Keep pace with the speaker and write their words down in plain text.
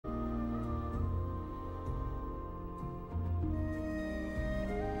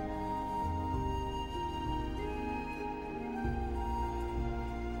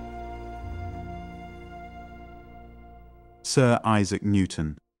Sir Isaac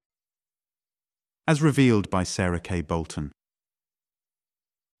Newton. As revealed by Sarah K. Bolton.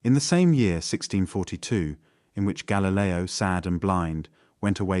 In the same year, 1642, in which Galileo, sad and blind,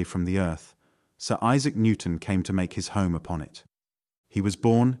 went away from the earth, Sir Isaac Newton came to make his home upon it. He was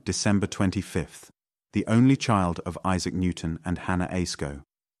born December 25th, the only child of Isaac Newton and Hannah Ayscough.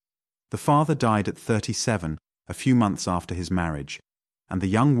 The father died at 37, a few months after his marriage, and the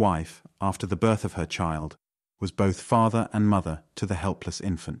young wife, after the birth of her child, was both father and mother to the helpless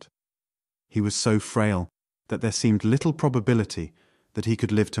infant. He was so frail that there seemed little probability that he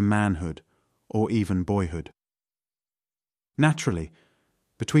could live to manhood or even boyhood. Naturally,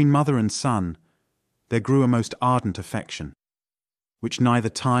 between mother and son, there grew a most ardent affection, which neither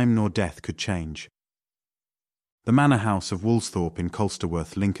time nor death could change. The manor house of Woolsthorpe in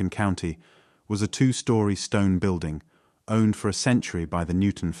Colsterworth, Lincoln County, was a 2-story stone building, owned for a century by the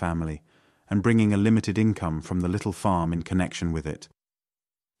Newton family, and bringing a limited income from the little farm in connection with it.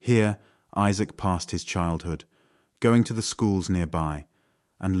 Here, Isaac passed his childhood, going to the schools nearby,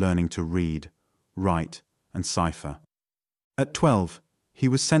 and learning to read, write, and cipher. At 12, he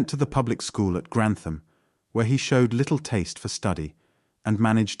was sent to the public school at Grantham, where he showed little taste for study, and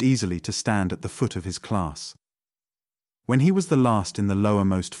managed easily to stand at the foot of his class. When he was the last in the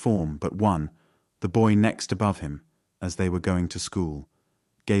lowermost form but one, the boy next above him, as they were going to school,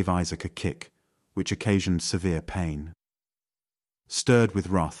 gave Isaac a kick, which occasioned severe pain. Stirred with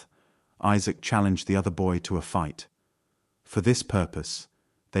wrath, Isaac challenged the other boy to a fight. For this purpose,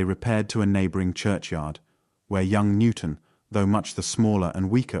 they repaired to a neighbouring churchyard, where young Newton, though much the smaller and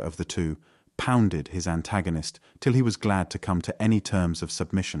weaker of the two, pounded his antagonist till he was glad to come to any terms of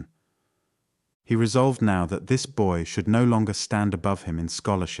submission. He resolved now that this boy should no longer stand above him in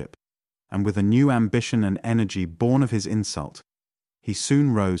scholarship, and with a new ambition and energy born of his insult, he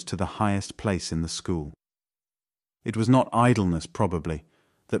soon rose to the highest place in the school. It was not idleness, probably,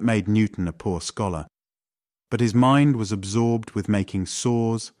 that made Newton a poor scholar, but his mind was absorbed with making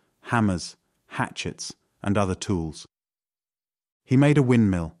saws, hammers, hatchets, and other tools. He made a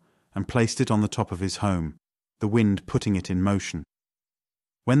windmill and placed it on the top of his home, the wind putting it in motion.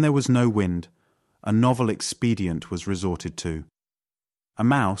 When there was no wind, a novel expedient was resorted to. A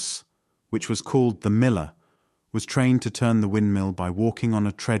mouse, which was called the miller, was trained to turn the windmill by walking on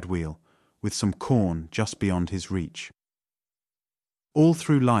a treadwheel with some corn just beyond his reach. All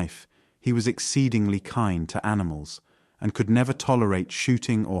through life he was exceedingly kind to animals and could never tolerate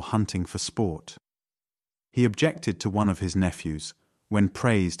shooting or hunting for sport. He objected to one of his nephews, when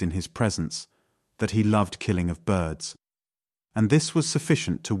praised in his presence, that he loved killing of birds, and this was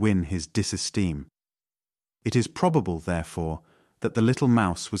sufficient to win his disesteem. It is probable, therefore, that the little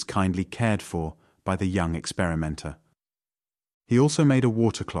mouse was kindly cared for by the young experimenter. He also made a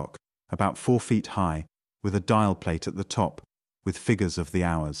water clock, about 4 feet high, with a dial plate at the top, with figures of the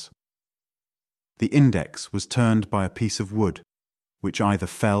hours. The index was turned by a piece of wood, which either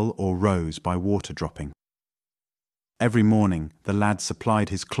fell or rose by water dropping. Every morning the lad supplied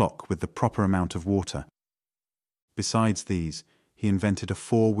his clock with the proper amount of water. Besides these, he invented a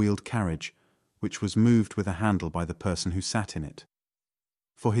 4-wheeled carriage, which was moved with a handle by the person who sat in it.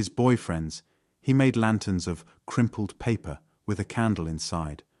 For his boy friends, he made lanterns of crimpled paper with a candle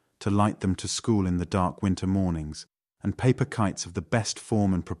inside, to light them to school in the dark winter mornings, and paper kites of the best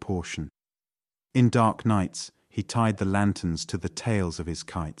form and proportion. In dark nights he tied the lanterns to the tails of his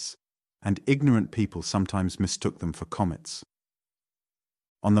kites, and ignorant people sometimes mistook them for comets.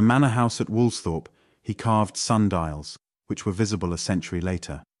 On the manor house at Woolsthorpe he carved sundials, which were visible a century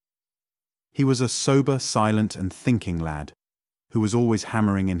later. He was a sober, silent, and thinking lad, who was always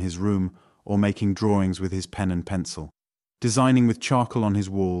hammering in his room or making drawings with his pen and pencil, designing with charcoal on his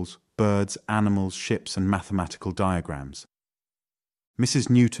walls birds, animals, ships, and mathematical diagrams. Mrs.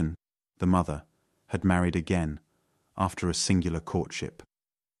 Newton, the mother, had married again, after a singular courtship.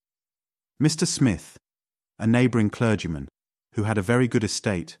 Mr. Smith, a neighbouring clergyman, who had a very good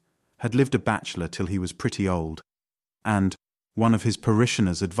estate, had lived a bachelor till he was pretty old, and, one of his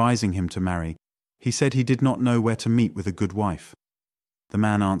parishioners advising him to marry, he said he did not know where to meet with a good wife. The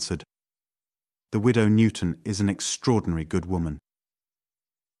man answered, "The widow Newton is an extraordinary good woman."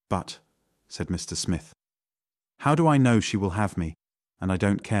 "But," said Mr. Smith, "how do I know she will have me, and I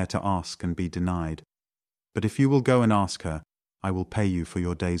don't care to ask and be denied. But if you will go and ask her, I will pay you for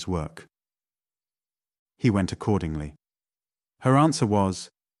your day's work." He went accordingly. Her answer was,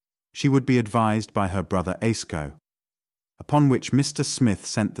 she would be advised by her brother Ayscough, upon which Mr. Smith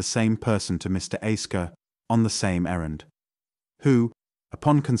sent the same person to Mr. Ayscough on the same errand, who,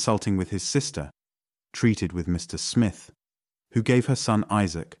 upon consulting with his sister, treated with Mr. Smith, who gave her son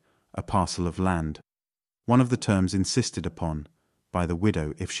Isaac a parcel of land. one of the terms insisted upon by the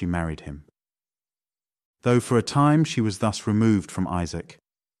widow if she married him. Though for a time she was thus removed from Isaac,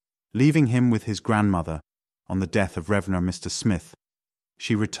 leaving him with his grandmother on the death of Reverend Mr. Smith,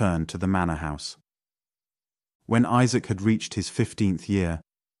 she returned to the manor house. When Isaac had reached his 15th year,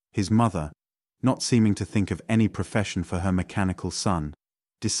 his mother, not seeming to think of any profession for her mechanical son,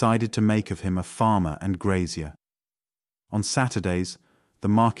 decided to make of him a farmer and grazier. On Saturdays, the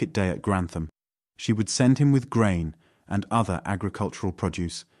market day at Grantham, she would send him with grain and other agricultural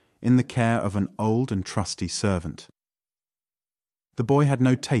produce in the care of an old and trusty servant. The boy had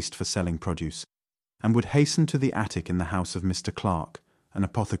no taste for selling produce, and would hasten to the attic in the house of Mr. Clark, an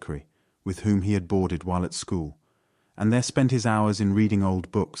apothecary, with whom he had boarded while at school, and there spent his hours in reading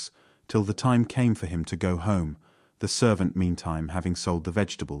old books till the time came for him to go home, the servant meantime having sold the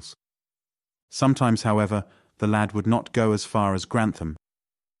vegetables. Sometimes, however, the lad would not go as far as Grantham,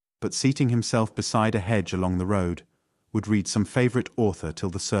 but seating himself beside a hedge along the road, would read some favourite author till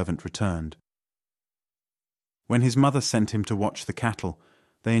the servant returned. When his mother sent him to watch the cattle,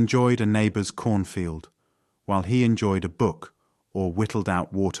 they enjoyed a neighbour's cornfield, while he enjoyed a book or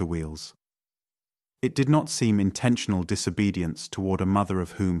whittled-out water-wheels. It did not seem intentional disobedience toward a mother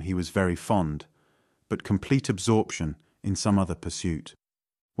of whom he was very fond, but complete absorption in some other pursuit.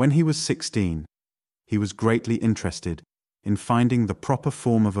 When he was 16, he was greatly interested in finding the proper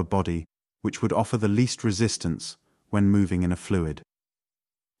form of a body which would offer the least resistance when moving in a fluid.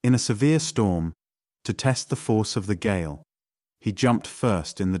 In a severe storm, to test the force of the gale, he jumped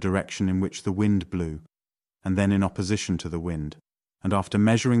first in the direction in which the wind blew, and then in opposition to the wind, and after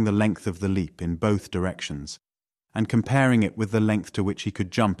measuring the length of the leap in both directions, and comparing it with the length to which he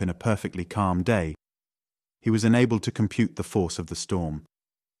could jump in a perfectly calm day, he was enabled to compute the force of the storm.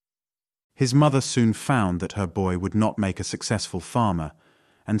 His mother soon found that her boy would not make a successful farmer,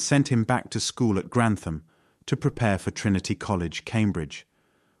 and sent him back to school at Grantham to prepare for Trinity College, Cambridge,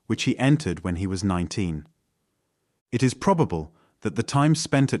 which he entered when he was 19. It is probable that the time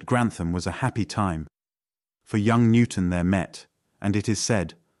spent at Grantham was a happy time, for young Newton there met, and it is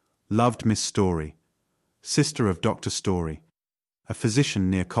said, loved Miss Story, sister of Dr. Story, a physician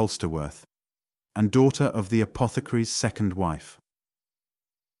near Colsterworth, and daughter of the apothecary's second wife.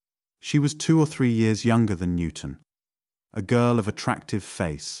 She was 2 or 3 years younger than Newton, a girl of attractive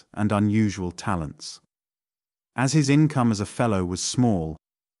face and unusual talents. As his income as a fellow was small,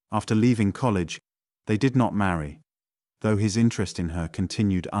 after leaving college, they did not marry, though his interest in her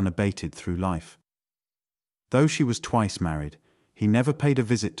continued unabated through life. Though she was twice married, he never paid a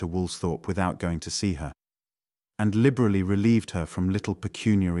visit to Woolsthorpe without going to see her, and liberally relieved her from little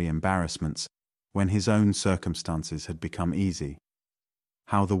pecuniary embarrassments when his own circumstances had become easy.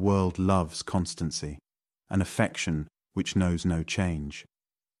 How the world loves constancy, an affection which knows no change.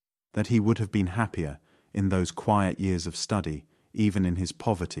 That he would have been happier in those quiet years of study, even in his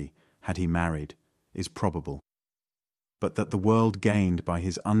poverty, had he married, is probable. But that the world gained by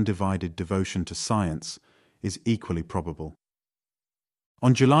his undivided devotion to science is equally probable.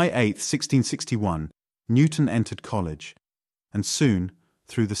 On July 8, 1661, Newton entered college, and soon,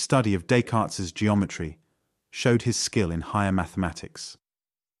 through the study of Descartes's geometry, showed his skill in higher mathematics,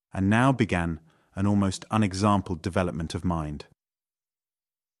 and now began an almost unexampled development of mind.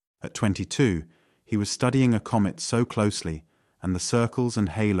 At 22, he was studying a comet so closely and the circles and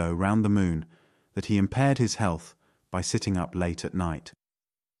halo round the moon that he impaired his health by sitting up late at night.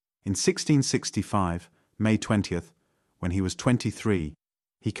 In 1665, May 20th, when he was 23,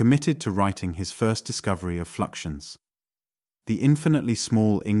 he committed to writing his first discovery of fluxions, the infinitely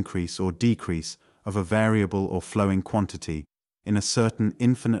small increase or decrease of a variable or flowing quantity in a certain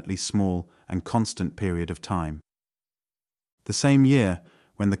infinitely small and constant period of time. The same year,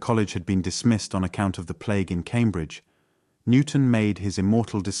 when the college had been dismissed on account of the plague in Cambridge, Newton made his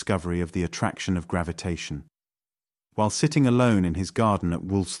immortal discovery of the attraction of gravitation. While sitting alone in his garden at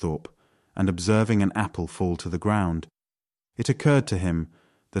Woolsthorpe and observing an apple fall to the ground, it occurred to him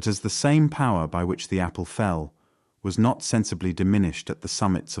that as the same power by which the apple fell was not sensibly diminished at the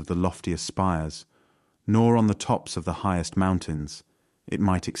summits of the loftiest spires, nor on the tops of the highest mountains, it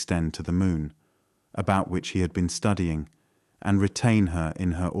might extend to the moon, about which he had been studying, and retain her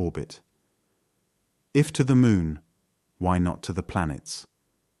in her orbit. If to the moon, why not to the planets?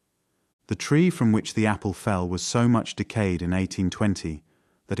 The tree from which the apple fell was so much decayed in 1820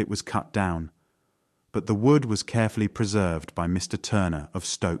 that it was cut down, but the wood was carefully preserved by Mr. Turner of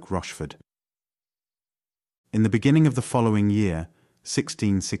Stoke Rochford. In the beginning of the following year,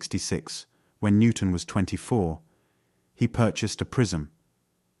 1666, when Newton was 24, he purchased a prism,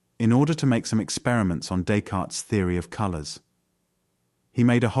 in order to make some experiments on Descartes' theory of colours. He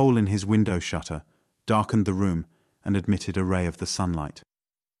made a hole in his window shutter darkened the room and admitted a ray of the sunlight.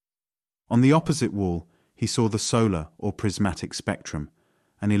 On the opposite wall, he saw the solar or prismatic spectrum,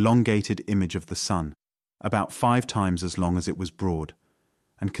 an elongated image of the sun, about 5 times as long as it was broad,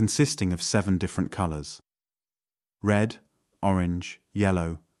 and consisting of 7 different colors: red, orange,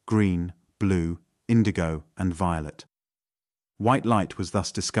 yellow, green, blue, indigo, and violet. White light was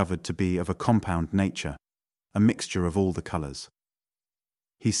thus discovered to be of a compound nature, a mixture of all the colors.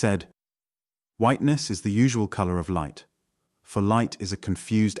 He said, "Whiteness is the usual color of light, for light is a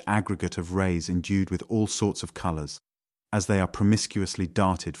confused aggregate of rays endued with all sorts of colors, as they are promiscuously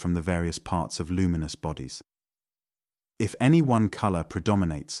darted from the various parts of luminous bodies. If any one color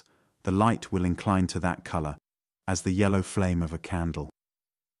predominates, the light will incline to that color, as the yellow flame of a candle."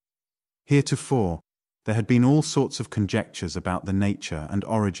 Heretofore, there had been all sorts of conjectures about the nature and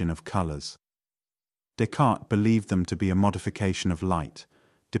origin of colors. Descartes believed them to be a modification of light,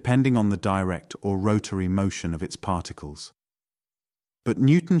 depending on the direct or rotary motion of its particles. But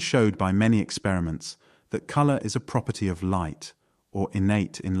Newton showed by many experiments that color is a property of light, or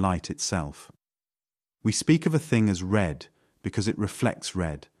innate in light itself. We speak of a thing as red because it reflects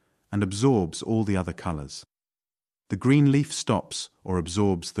red and absorbs all the other colors. The green leaf stops or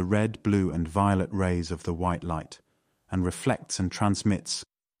absorbs the red, blue, and violet rays of the white light, and reflects and transmits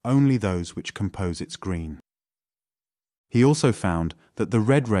only those which compose its green. He also found that the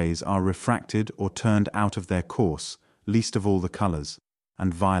red rays are refracted or turned out of their course, least of all the colors,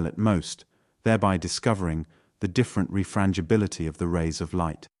 and violet most, thereby discovering the different refrangibility of the rays of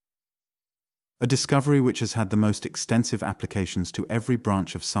light. A discovery which has had the most extensive applications to every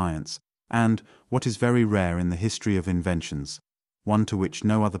branch of science, and, what is very rare in the history of inventions, one to which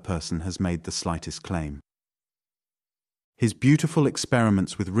no other person has made the slightest claim. His beautiful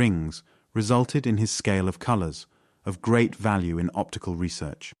experiments with rings resulted in his scale of colors, of great value in optical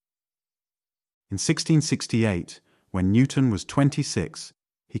research. In 1668, when Newton was 26,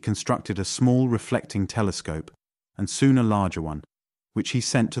 he constructed a small reflecting telescope, and soon a larger one, which he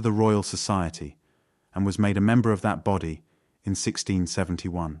sent to the Royal Society, and was made a member of that body in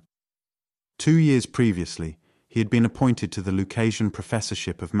 1671. 2 years previously, he had been appointed to the Lucasian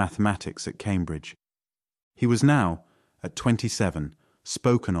Professorship of Mathematics at Cambridge. He was now, at 27,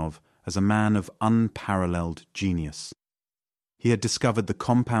 spoken of as a man of unparalleled genius. He had discovered the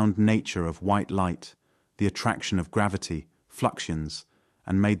compound nature of white light, the attraction of gravity, fluxions,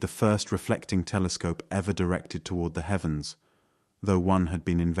 and made the first reflecting telescope ever directed toward the heavens, though one had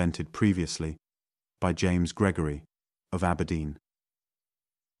been invented previously by James Gregory of Aberdeen.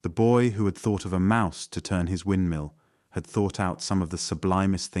 The boy who had thought of a mouse to turn his windmill had thought out some of the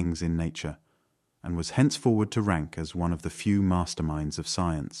sublimest things in nature, and was henceforward to rank as one of the few masterminds of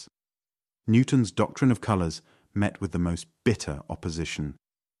science. Newton's doctrine of colours met with the most bitter opposition.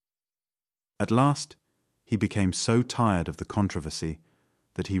 At last, he became so tired of the controversy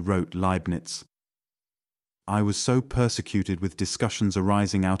that he wrote Leibniz, "I was so persecuted with discussions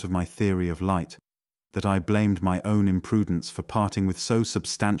arising out of my theory of light that I blamed my own imprudence for parting with so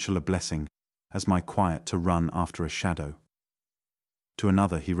substantial a blessing as my quiet to run after a shadow." To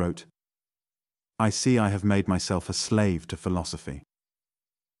another he wrote, "I see I have made myself a slave to philosophy.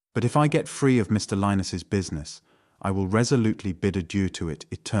 But if I get free of Mr. Linus's business, I will resolutely bid adieu to it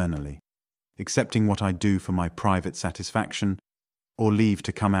eternally, excepting what I do for my private satisfaction, or leave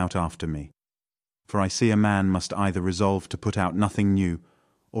to come out after me. For I see a man must either resolve to put out nothing new,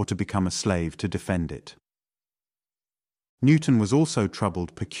 or to become a slave to defend it." Newton was also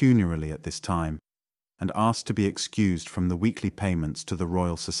troubled pecuniarily at this time, and asked to be excused from the weekly payments to the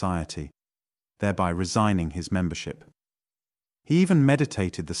Royal Society, thereby resigning his membership. He even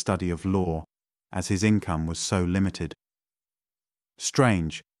meditated the study of law, as his income was so limited.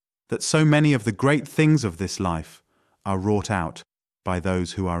 Strange that so many of the great things of this life are wrought out by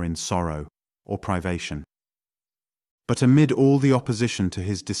those who are in sorrow or privation. But amid all the opposition to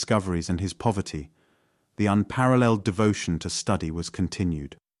his discoveries and his poverty, the unparalleled devotion to study was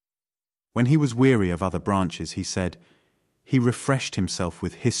continued. When he was weary of other branches, he said, he refreshed himself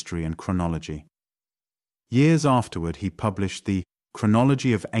with history and chronology. Years afterward he published the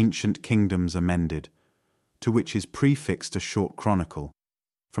Chronology of Ancient Kingdoms Amended, to which is prefixed a short chronicle,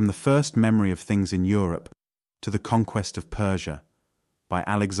 from the first memory of things in Europe to the conquest of Persia, by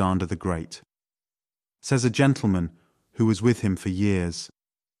Alexander the Great. Says a gentleman who was with him for years,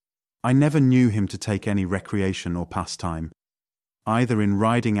 "I never knew him to take any recreation or pastime, either in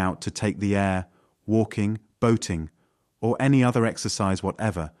riding out to take the air, walking, boating, or any other exercise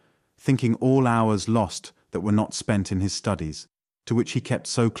whatever, thinking all hours lost that were not spent in his studies, to which he kept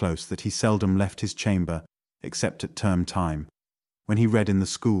so close that he seldom left his chamber except at term time, when he read in the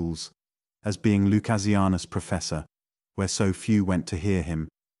schools, as being Lucasianus Professor, where so few went to hear him,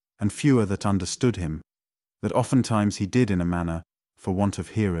 and fewer that understood him, that oftentimes he did in a manner, for want of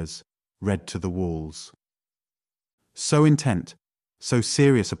hearers, read to the walls. So intent, so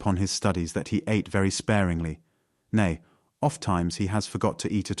serious upon his studies that he ate very sparingly, nay, oft-times he has forgot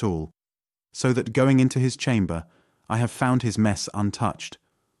to eat at all, so that going into his chamber, I have found his mess untouched,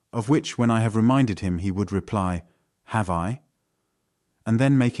 of which when I have reminded him he would reply, "Have I?" and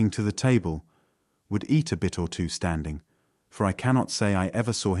then making to the table, would eat a bit or two standing, for I cannot say I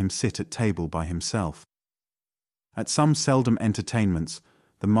ever saw him sit at table by himself. At some seldom entertainments,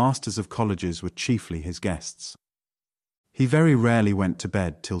 the masters of colleges were chiefly his guests. He very rarely went to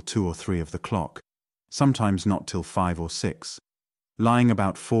bed till 2 or 3 of the clock, sometimes not till 5 or 6, lying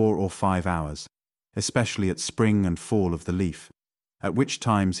about 4 or 5 hours, especially at spring and fall of the leaf, at which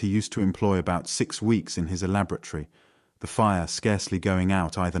times he used to employ about 6 weeks in his laboratory, the fire scarcely going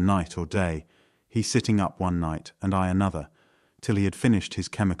out either night or day, he sitting up one night and I another, till he had finished his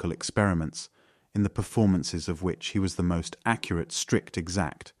chemical experiments, in the performances of which he was the most accurate, strict,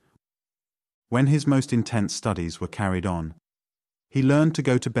 exact. When his most intense studies were carried on, he learned to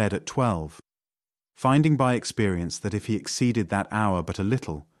go to bed at 12, finding by experience that if he exceeded that hour but a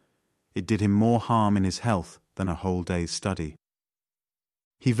little, it did him more harm in his health than a whole day's study.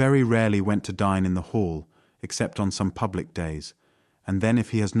 He very rarely went to dine in the hall, except on some public days, and then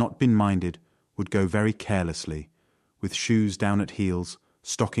if he has not been minded, would go very carelessly, with shoes down at heels,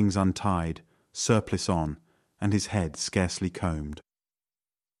 stockings untied, surplice on, and his head scarcely combed.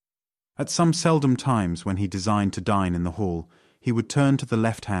 At some seldom times when he designed to dine in the hall, he would turn to the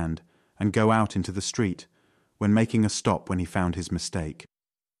left hand and go out into the street, when making a stop when he found his mistake,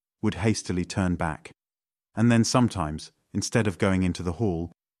 would hastily turn back, and then sometimes, instead of going into the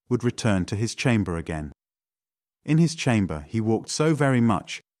hall, would return to his chamber again. In his chamber he walked so very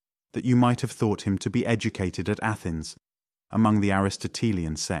much that you might have thought him to be educated at Athens, among the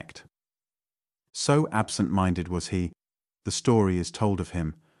Aristotelian sect. So absent-minded was he, the story is told of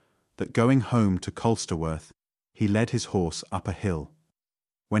him, that going home to Colsterworth, he led his horse up a hill.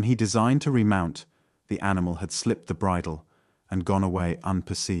 When he designed to remount, the animal had slipped the bridle and gone away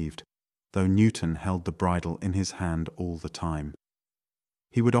unperceived, though Newton held the bridle in his hand all the time.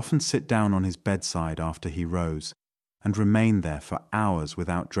 He would often sit down on his bedside after he rose, and remain there for hours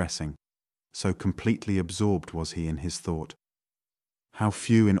without dressing, so completely absorbed was he in his thought. How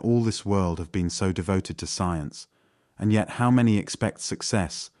few in all this world have been so devoted to science, and yet how many expect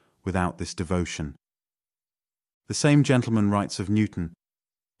success without this devotion. The same gentleman writes of Newton,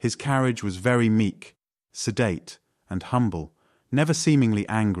 "His carriage was very meek, sedate, and humble, never seemingly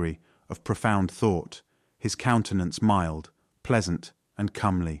angry, of profound thought, his countenance mild, pleasant, and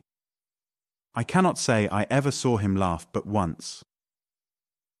comely. I cannot say I ever saw him laugh but once."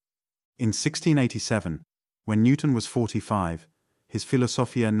 In 1687, when Newton was 45, his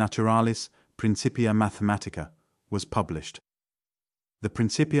Philosophia Naturalis Principia Mathematica was published. The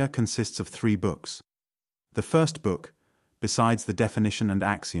Principia consists of 3 books. The first book, besides the definition and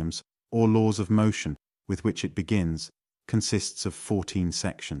axioms, or laws of motion, with which it begins, consists of 14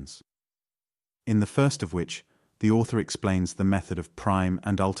 sections. In the first of which, the author explains the method of prime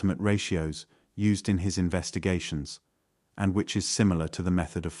and ultimate ratios used in his investigations, and which is similar to the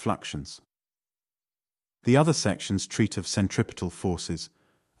method of fluxions. The other sections treat of centripetal forces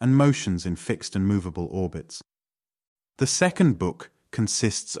and motions in fixed and movable orbits. The second book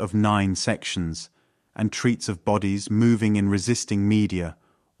consists of 9 sections and treats of bodies moving in resisting media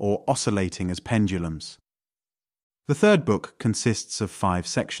or oscillating as pendulums. The third book consists of 5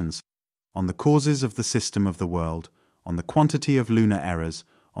 sections, on the causes of the system of the world, on the quantity of lunar errors,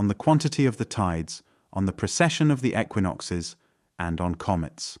 on the quantity of the tides, on the precession of the equinoxes, and on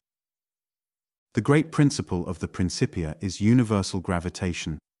comets. The great principle of the Principia is universal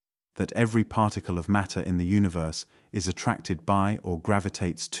gravitation, that every particle of matter in the universe is attracted by or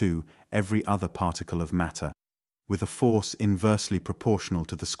gravitates to every other particle of matter, with a force inversely proportional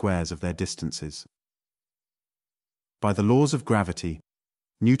to the squares of their distances. By the laws of gravity,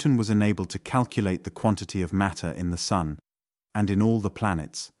 Newton was enabled to calculate the quantity of matter in the Sun, and in all the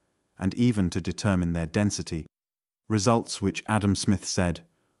planets, and even to determine their density, results which Adam Smith said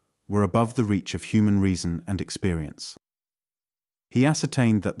were above the reach of human reason and experience. He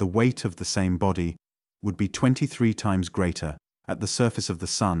ascertained that the weight of the same body would be 23 times greater at the surface of the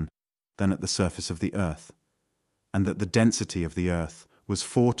Sun than at the surface of the Earth, and that the density of the Earth was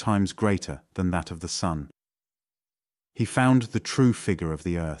 4 times greater than that of the Sun. He found the true figure of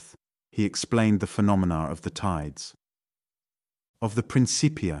the Earth. He explained the phenomena of the tides. Of the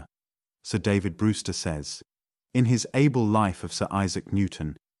Principia, Sir David Brewster says, in his able life of Sir Isaac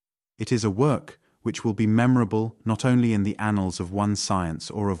Newton, It is a work which will be memorable not only in the annals of one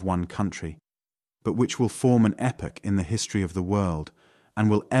science or of one country, but which will form an epoch in the history of the world and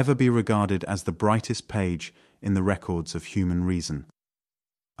will ever be regarded as the brightest page in the records of human reason.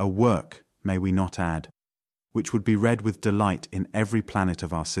 A work, may we not add, which would be read with delight in every planet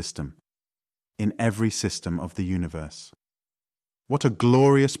of our system, in every system of the universe. What a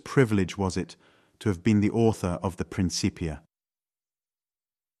glorious privilege was it to have been the author of the Principia.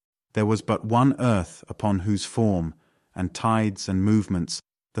 There was but one earth upon whose form and tides and movements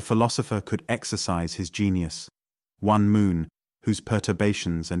the philosopher could exercise his genius, one moon whose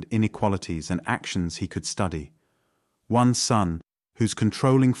perturbations and inequalities and actions he could study, one sun whose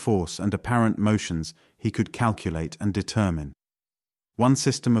controlling force and apparent motions he could calculate and determine, one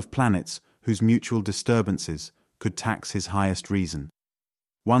system of planets whose mutual disturbances could tax his highest reason,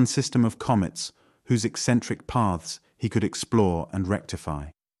 one system of comets whose eccentric paths he could explore and rectify,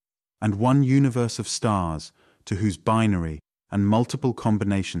 and one universe of stars to whose binary and multiple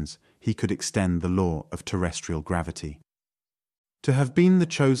combinations he could extend the law of terrestrial gravity. To have been the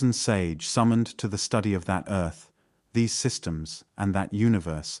chosen sage summoned to the study of that earth, these systems, and that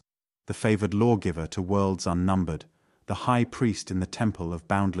universe, the favored lawgiver to worlds unnumbered, the high priest in the temple of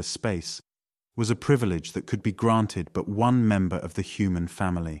boundless space, was a privilege that could be granted but one member of the human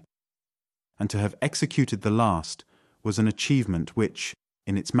family. And to have executed the last was an achievement which,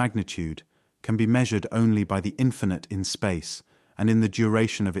 in its magnitude, can be measured only by the infinite in space, and in the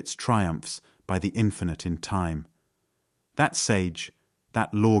duration of its triumphs by the infinite in time. That sage,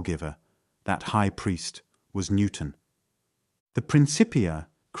 that lawgiver, that high priest was Newton. The Principia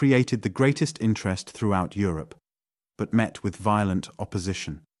created the greatest interest throughout Europe, but met with violent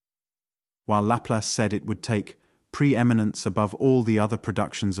opposition. While Laplace said it would take preeminence above all the other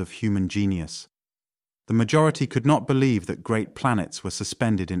productions of human genius, the majority could not believe that great planets were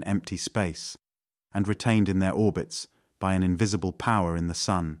suspended in empty space and retained in their orbits by an invisible power in the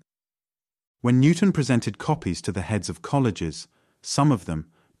sun. When Newton presented copies to the heads of colleges, some of them,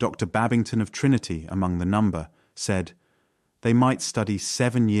 Dr. Babington of Trinity among the number, said they might study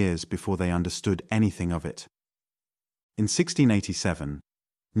 7 years before they understood anything of it. In 1687,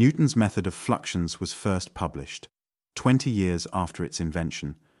 Newton's method of fluxions was first published, 20 years after its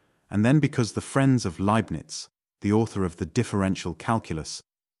invention, and then because the friends of Leibniz, the author of the differential calculus,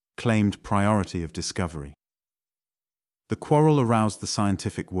 claimed priority of discovery. The quarrel aroused the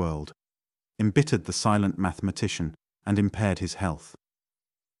scientific world, embittered the silent mathematician, and impaired his health.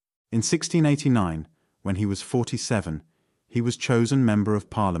 In 1689, when he was 47, he was chosen Member of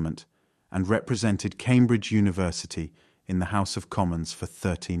Parliament and represented Cambridge University in the House of Commons for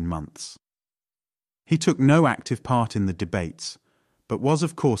 13 months. He took no active part in the debates, but was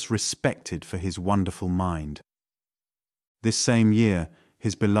of course respected for his wonderful mind. This same year,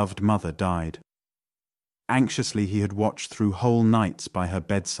 his beloved mother died. Anxiously he had watched through whole nights by her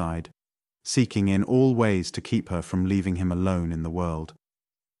bedside, seeking in all ways to keep her from leaving him alone in the world.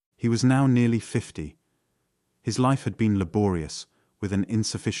 He was now nearly 50. His life had been laborious, with an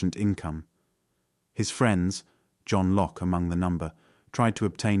insufficient income. His friends, John Locke among the number, tried to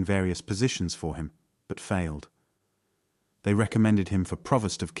obtain various positions for him, but failed. They recommended him for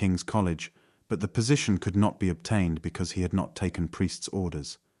provost of King's College, but the position could not be obtained because he had not taken priest's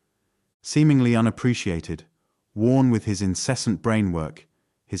orders. Seemingly unappreciated, worn with his incessant brain work,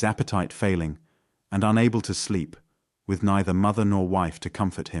 his appetite failing, and unable to sleep, with neither mother nor wife to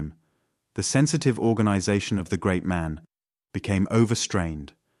comfort him, the sensitive organization of the great man became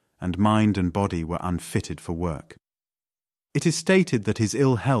overstrained, and mind and body were unfitted for work. It is stated that his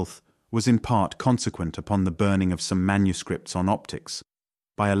ill health was in part consequent upon the burning of some manuscripts on optics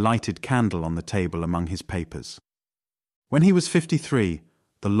by a lighted candle on the table among his papers. When he was 53,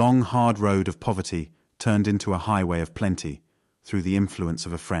 the long, hard road of poverty turned into a highway of plenty through the influence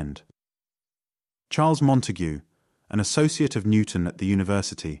of a friend. Charles Montague, an associate of Newton at the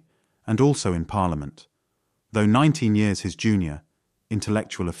university and also in Parliament, though 19 years his junior,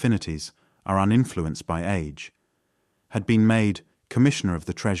 intellectual affinities are uninfluenced by age, had been made Commissioner of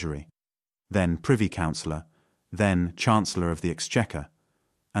the Treasury, then Privy Councillor, then Chancellor of the Exchequer,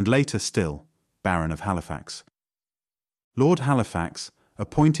 and later still Baron of Halifax. Lord Halifax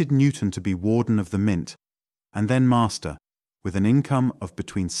appointed Newton to be Warden of the Mint and then Master, with an income of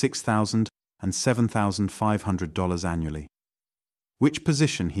between $6,000 and $7,500 annually, which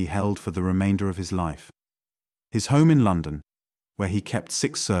position he held for the remainder of his life. His home in London, where he kept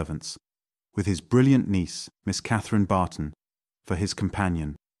 6 servants, with his brilliant niece, Miss Catherine Barton, for his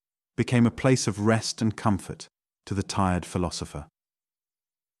companion, became a place of rest and comfort to the tired philosopher.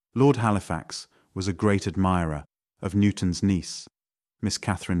 Lord Halifax was a great admirer of Newton's niece, Miss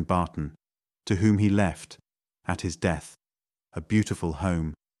Catherine Barton, to whom he left, at his death, a beautiful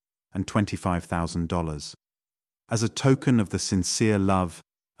home and $25,000, as a token of the sincere love,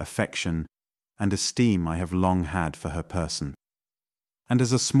 affection, and esteem I have long had for her person, and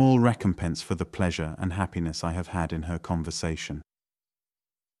as a small recompense for the pleasure and happiness I have had in her conversation.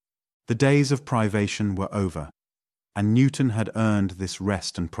 The days of privation were over, and Newton had earned this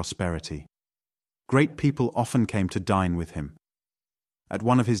rest and prosperity. Great people often came to dine with him. At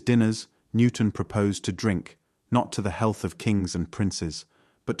one of his dinners, Newton proposed to drink, not to the health of kings and princes,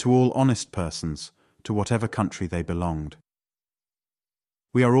 but to all honest persons, to whatever country they belonged.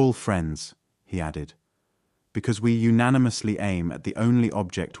 "We are all friends," he added, "because we unanimously aim at the only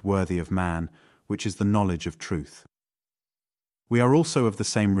object worthy of man, which is the knowledge of truth. We are also of the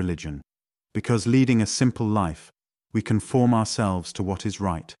same religion, because leading a simple life, we conform ourselves to what is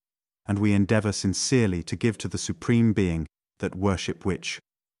right, and we endeavor sincerely to give to the Supreme Being that worship which,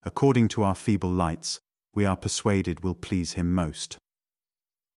 according to our feeble lights, we are persuaded will please him most."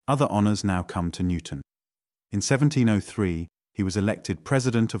 Other honors now come to Newton. In 1703, he was elected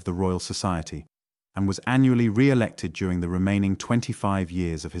President of the Royal Society, and was annually re-elected during the remaining 25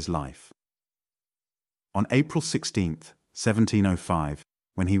 years of his life. On April 16, 1705,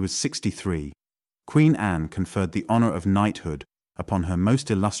 when he was 63, Queen Anne conferred the honor of knighthood upon her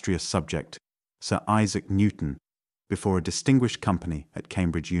most illustrious subject, Sir Isaac Newton, before a distinguished company at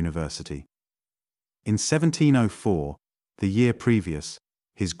Cambridge University. In 1704, the year previous,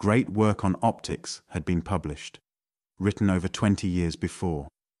 his great work on optics had been published, written over 20 years before.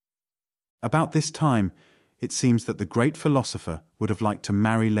 About this time, it seems that the great philosopher would have liked to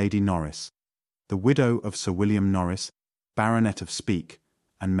marry Lady Norris, the widow of Sir William Norris, Baronet of Speke,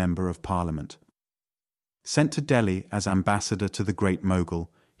 and Member of Parliament. Sent to Delhi as ambassador to the Great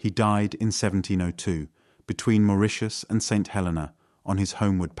Mogul, he died in 1702, between Mauritius and St. Helena, on his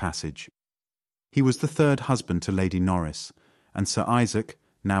homeward passage. He was the third husband to Lady Norris, and Sir Isaac,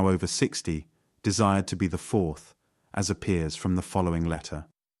 now over 60, desired to be the fourth, as appears from the following letter.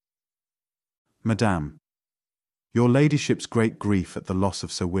 "Madame, your ladyship's great grief at the loss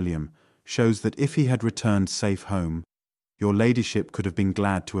of Sir William shows that if he had returned safe home, your ladyship could have been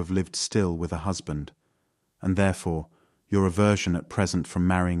glad to have lived still with a husband, and therefore your aversion at present from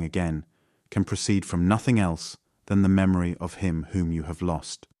marrying again can proceed from nothing else than the memory of him whom you have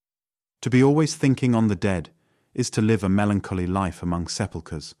lost. To be always thinking on the dead is to live a melancholy life among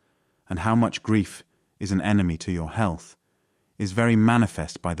sepulchres, and how much grief is an enemy to your health is very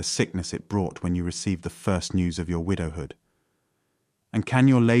manifest by the sickness it brought when you received the first news of your widowhood. And can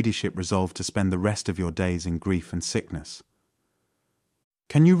your ladyship resolve to spend the rest of your days in grief and sickness?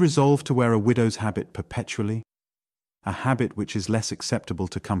 Can you resolve to wear a widow's habit perpetually, a habit which is less acceptable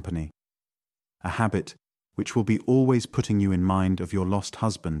to company, a habit which will be always putting you in mind of your lost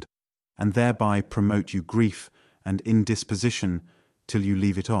husband, and thereby promote you grief and indisposition till you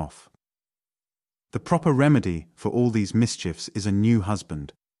leave it off? The proper remedy for all these mischiefs is a new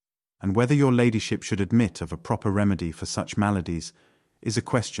husband, and whether your ladyship should admit of a proper remedy for such maladies is a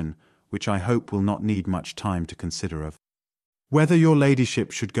question which I hope will not need much time to consider of. Whether your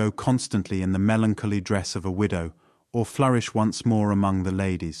ladyship should go constantly in the melancholy dress of a widow, or flourish once more among the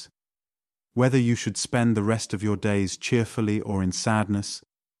ladies, whether you should spend the rest of your days cheerfully or in sadness,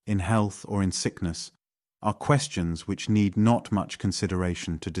 in health or in sickness, are questions which need not much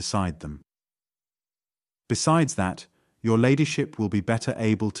consideration to decide them. Besides that, your ladyship will be better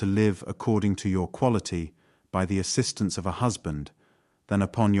able to live according to your quality by the assistance of a husband than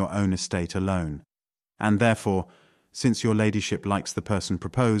upon your own estate alone, and therefore, since your ladyship likes the person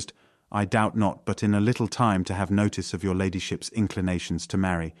proposed, I doubt not but in a little time to have notice of your ladyship's inclinations to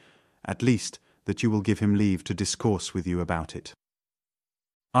marry, at least that you will give him leave to discourse with you about it.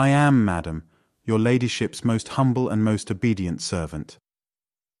 I am, madam, your ladyship's most humble and most obedient servant."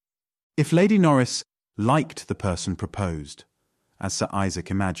 If Lady Norris liked the person proposed, as Sir Isaac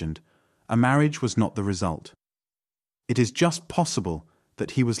imagined, a marriage was not the result. It is just possible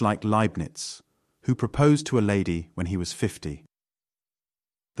that he was like Leibniz, who proposed to a lady when he was 50.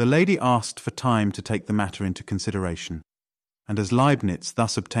 The lady asked for time to take the matter into consideration, and as Leibniz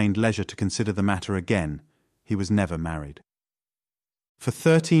thus obtained leisure to consider the matter again, he was never married. For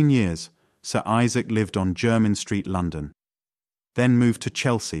 13 years, Sir Isaac lived on Jermyn Street, London, then moved to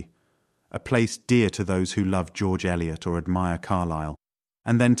Chelsea, a place dear to those who love George Eliot or admire Carlyle,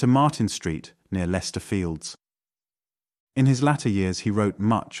 and then to Martin Street, near Leicester Fields. In his latter years he wrote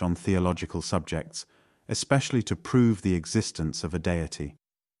much on theological subjects, especially to prove the existence of a deity.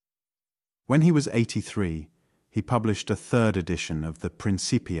 When he was 83, he published a third edition of the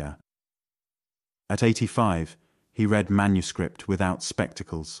Principia. At 85, He read manuscript without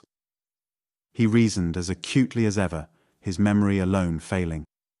spectacles. He reasoned as acutely as ever, his memory alone failing.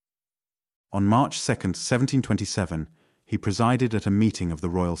 On March 2nd, 1727, he presided at a meeting of the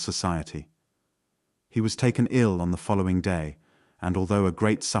Royal Society. He was taken ill on the following day, and although a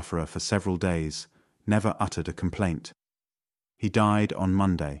great sufferer for several days, never uttered a complaint. He died on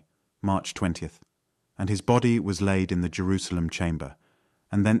Monday, March 20th, and his body was laid in the Jerusalem chamber,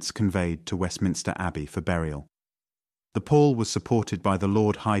 and thence conveyed to Westminster Abbey for burial. The pall was supported by the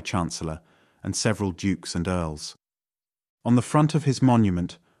Lord High Chancellor and several dukes and earls. On the front of his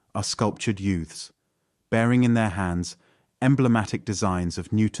monument are sculptured youths, bearing in their hands emblematic designs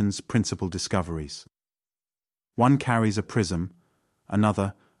of Newton's principal discoveries. One carries a prism,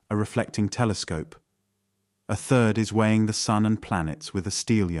 another a reflecting telescope. A third is weighing the sun and planets with a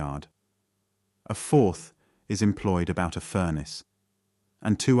steelyard. A fourth is employed about a furnace,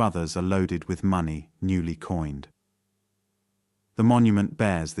 and two others are loaded with money newly coined. The monument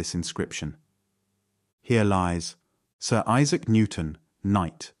bears this inscription: "Here lies Sir Isaac Newton,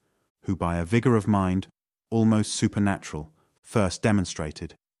 Knight, who by a vigour of mind, almost supernatural, first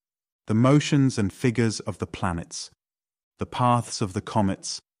demonstrated the motions and figures of the planets, the paths of the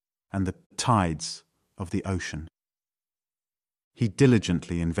comets, and the tides of the ocean. He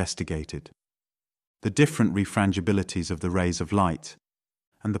diligently investigated the different refrangibilities of the rays of light,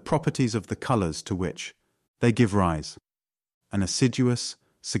 and the properties of the colours to which they give rise, an assiduous,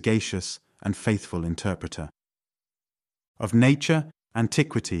 sagacious, and faithful interpreter. Of nature,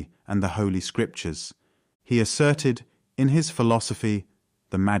 antiquity, and the Holy Scriptures, he asserted in his philosophy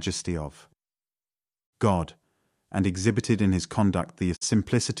the majesty of God, and exhibited in his conduct the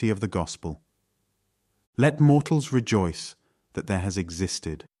simplicity of the gospel. Let mortals rejoice that there has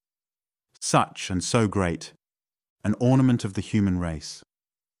existed such and so great an ornament of the human race.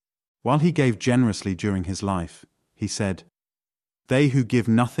 While he gave generously during his life, he said, They who give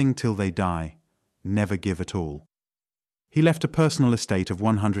nothing till they die, never give at all. He left a personal estate of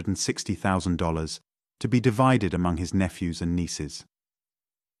 $160,000 to be divided among his nephews and nieces.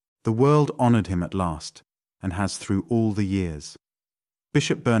 The world honoured him at last, and has through all the years.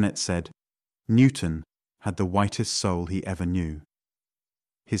 Bishop Burnet said, Newton had the whitest soul he ever knew.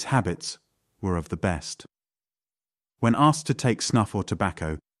 His habits were of the best. When asked to take snuff or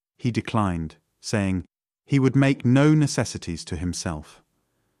tobacco, he declined, saying he would make no necessities to himself.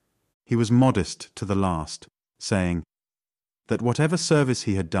 He was modest to the last, saying that whatever service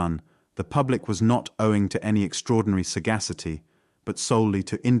he had done, the public was not owing to any extraordinary sagacity, but solely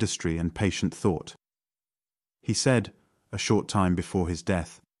to industry and patient thought. He said, a short time before his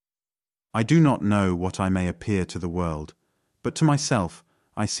death, I do not know what I may appear to the world, but to myself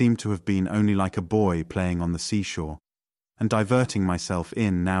I seem to have been only like a boy playing on the seashore, and diverting myself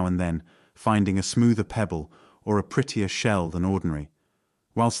in now and then, finding a smoother pebble or a prettier shell than ordinary,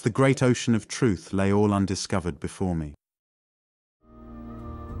 whilst the great ocean of truth lay all undiscovered before me.